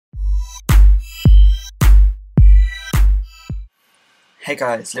Hey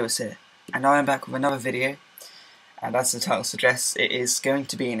guys, Lewis here, and I am back with another video, and as the title suggests, it is going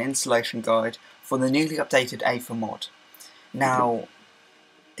to be an installation guide for the newly updated Aether Mod. Now,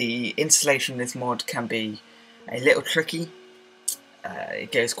 the installation of this mod can be a little tricky.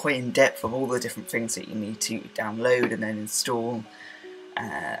 It goes quite in depth of all the different things that you need to download and then install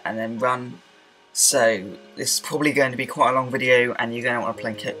and then run. So this is probably going to be quite a long video, and you're going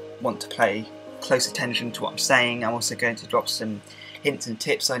to want to pay close attention to what I'm saying. I'm also going to drop some hints and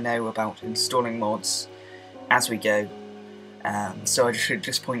tips I know about installing mods as we go. So I should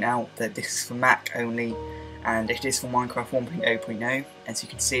just point out that this is for Mac only, and it is for Minecraft 1.0.0. As you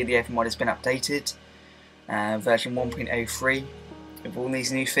can see, the Aether Mod has been updated, version 1.03, with all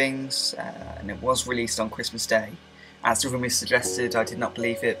these new things, and it was released on Christmas Day. As the rumours suggested, I did not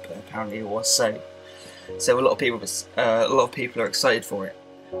believe it, but apparently it was so. So a lot of people are excited for it.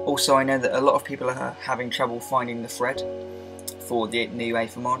 Also, I know that a lot of people are having trouble finding the thread for the new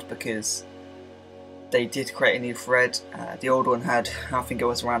Aether Mod because they did create a new thread. The old one had, I think it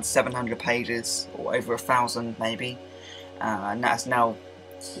was around 700 pages, or over 1,000 maybe, and that's now,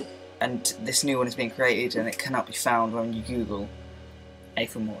 and this new one has been created and it cannot be found when you Google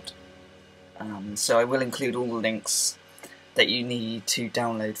Aether Mod. So I will include all the links that you need to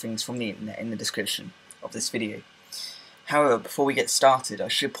download things from the internet in the description of this video. However, before we get started, I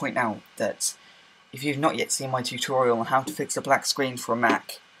should point out that if you've not yet seen my tutorial on how to fix a black screen for a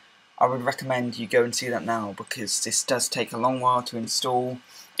Mac, I would recommend you go and see that now, because this does take a long while to install,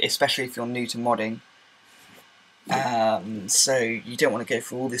 especially if you're new to modding. So you don't want to go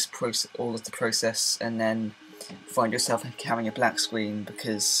through all of the process and then find yourself having a black screen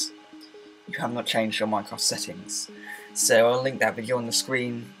because you have not changed your Minecraft settings. So I'll link that video on the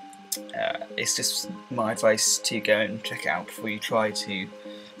screen. It's just my advice to go and check it out before you try to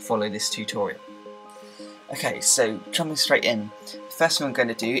follow this tutorial. Okay, so jumping straight in, the first thing I'm going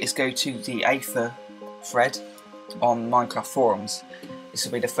to do is go to the Aether thread on Minecraft forums. This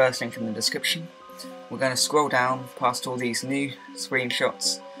will be the first link in the description. We're going to scroll down past all these new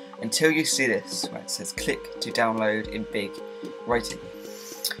screenshots until you see this where it says click to download in big writing.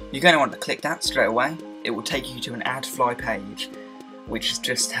 You're going to want to click that straight away. It will take you to an ad fly page, which is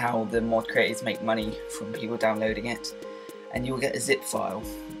just how the mod creators make money from people downloading it, and you'll get a zip file.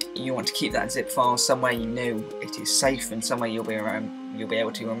 You want to keep that zip file somewhere you know it is safe and somewhere you'll be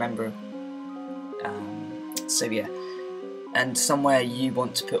able to remember. So yeah, and somewhere you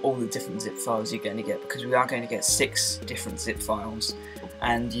want to put all the different zip files you're going to get, because we are going to get 6 different zip files,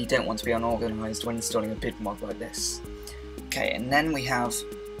 and you don't want to be unorganised when installing a big mod like this. Okay, and then we have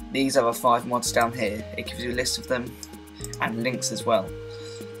these other 5 mods down here. It gives you a list of them and links as well.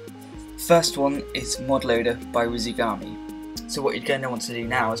 First one is Mod Loader by Rizigami. So what you're going to want to do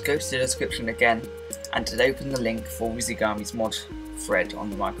now is go to the description again and to open the link for Rizigami's mod thread on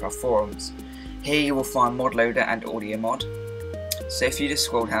the Minecraft forums. Here you will find Mod Loader and Audio Mod. So if you just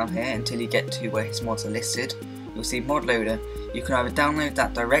scroll down here until you get to where his mods are listed, you'll see Mod Loader. You can either download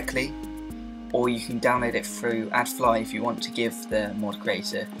that directly, or you can download it through AdFly if you want to give the mod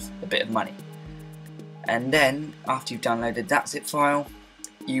creator a bit of money. And then, after you've downloaded that zip file,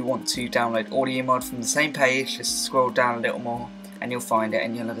 you want to download Audio Mod from the same page. Just scroll down a little more and you'll find it,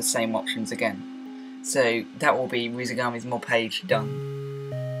 and you'll have the same options again. So that will be Rizigami's mod page done.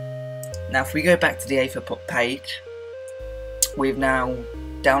 Now if we go back to the Aether page, we've now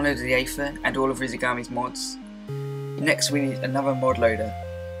downloaded the Aether and all of Rizigami's mods. Next we need another mod loader,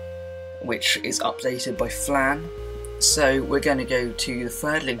 which is updated by Flan. So we're going to go to the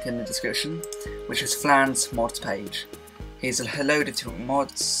third link in the description, which is Flan's mods page. Here's a load of different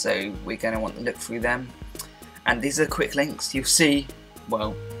mods, so we're going to want to look through them. And these are quick links. You'll see,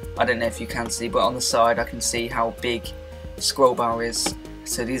 well, I don't know if you can see, but on the side I can see how big the scroll bar is.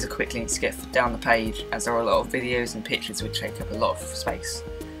 So these are quick links to get down the page, as there are a lot of videos and pictures which take up a lot of space.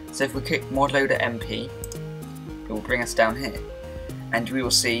 So if we click Mod Loader MP, it will bring us down here, and we will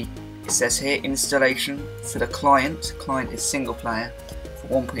see it says here installation for the client. Client is single player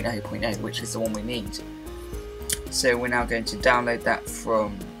for 1.0.0, which is the one we need. So we're now going to download that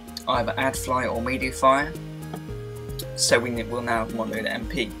from either AdFly or MediaFire. So we'll now have Mod Loader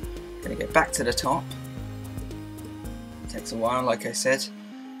MP. Going to go back to the top. It takes a while, like I said,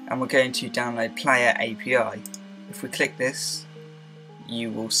 and we're going to download Player API. If we click this, you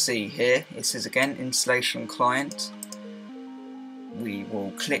will see here it says again installation client. We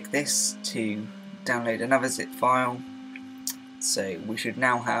will click this to download another zip file. So we should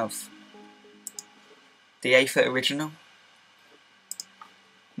now have the Aether original,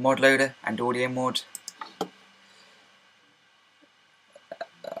 Mod Loader and Audio Mod.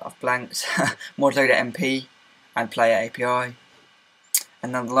 I've blanked. Mod Loader MP and Player API.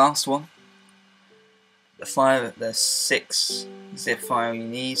 And then the last one, the 6th zip file you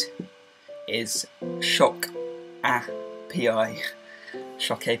need is shock API.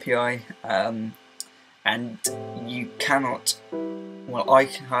 Shock API, and you cannot. Well, I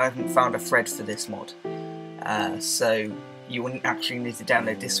haven't found a thread for this mod, so you wouldn't actually need to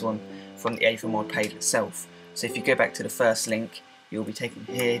download this one from the Aether Mod page itself. So if you go back to the first link, you'll be taken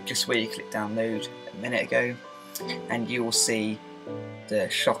here, just where you clicked download a minute ago, and you will see the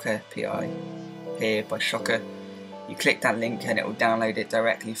Shock API here by Shocker. You click that link and it will download it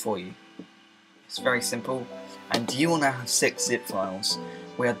directly for you. It's very simple, and you will now have 6 zip files.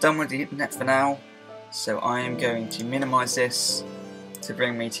 We are done with the internet for now, so I am going to minimize this to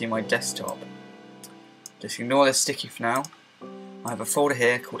bring me to my desktop. Just ignore this sticky for now. I have a folder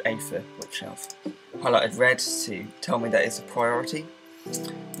here called Aether, which I've highlighted red to tell me that it's a priority.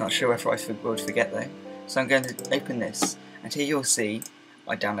 Not sure if I will forget though. So I'm going to open this, and here you'll see,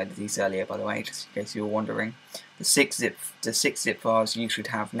 I downloaded these earlier by the way, just in case you were wondering, the 6 zip files you should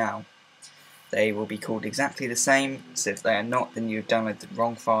have now. They will be called exactly the same, so if they are not, then you've downloaded the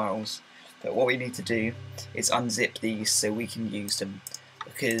wrong files. But what we need to do is unzip these so we can use them,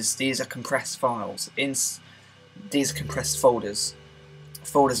 because these are compressed files. These are compressed folders.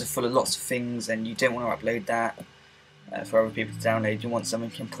 Folders are full of lots of things, and you don't want to upload that for other people to download. You want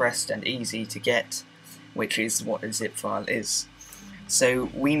something compressed and easy to get, which is what a zip file is. So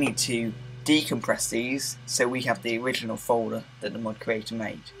we need to decompress these so we have the original folder that the mod creator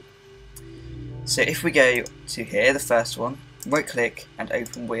made. So if we go to here, the first one, right click and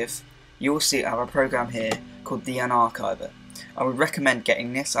open with, you will see I have a program here called the Unarchiver. I would recommend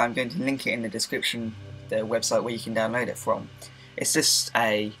getting this. I'm going to link it in the description, the website where you can download it from. It's just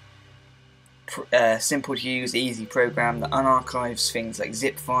a simple to use, easy program that unarchives things like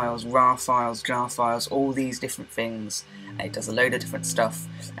zip files, RAR files, jar files, all these different things. And it does a load of different stuff,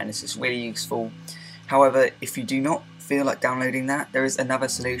 and it's just really useful. However, if you do not feel like downloading that, there is another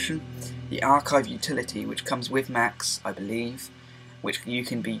solution. The archive utility, which comes with Macs, I believe, which you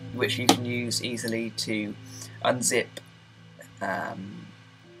can use easily to unzip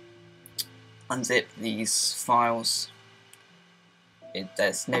these files.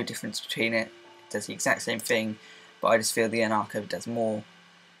 There's no difference between it. It does the exact same thing, but I just feel the Unarchiver does more,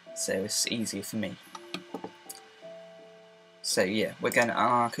 so it's easier for me. So yeah, we're going to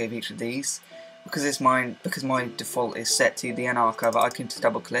unarchive each of these. Because my default is set to the Unarchiver, I can just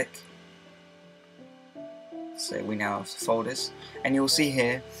double click. So we now have the folders, and you'll see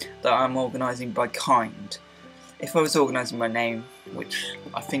here that I'm organising by kind. If I was organising by name, which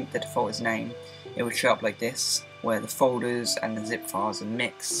I think the default is name, it would show up like this, where the folders and the zip files are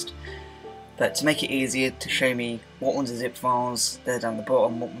mixed. But to make it easier to show me what ones are zip files, they're down the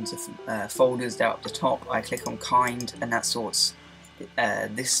bottom, what ones are folders, they're up the top, I click on kind, and that sorts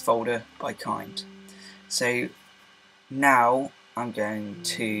this folder by kind. So now I'm going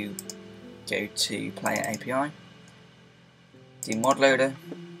to go to Player API, do mod loader,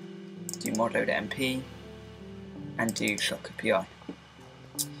 do mod loader MP, and do shock API.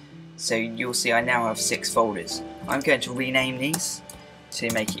 So you'll see I now have 6 folders. I'm going to rename these to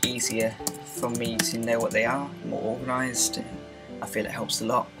make it easier for me to know what they are, more organised. I feel it helps a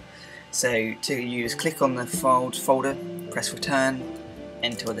lot. So to use, click on the folder, press return,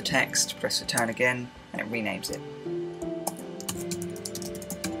 enter the text, press return again, and it renames it.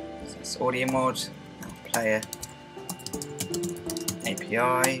 So it's audio mod, player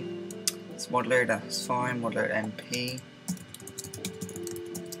API, it's mod loader, that's fine, mod loader MP,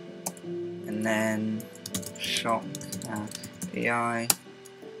 and then shock API.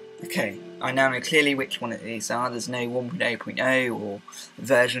 Okay, I now know clearly which one of these are. There's no 1.0.0 or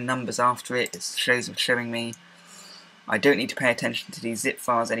version numbers after it. It showing me. I don't need to pay attention to these zip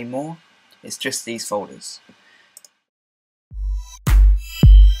files anymore. It's just these folders.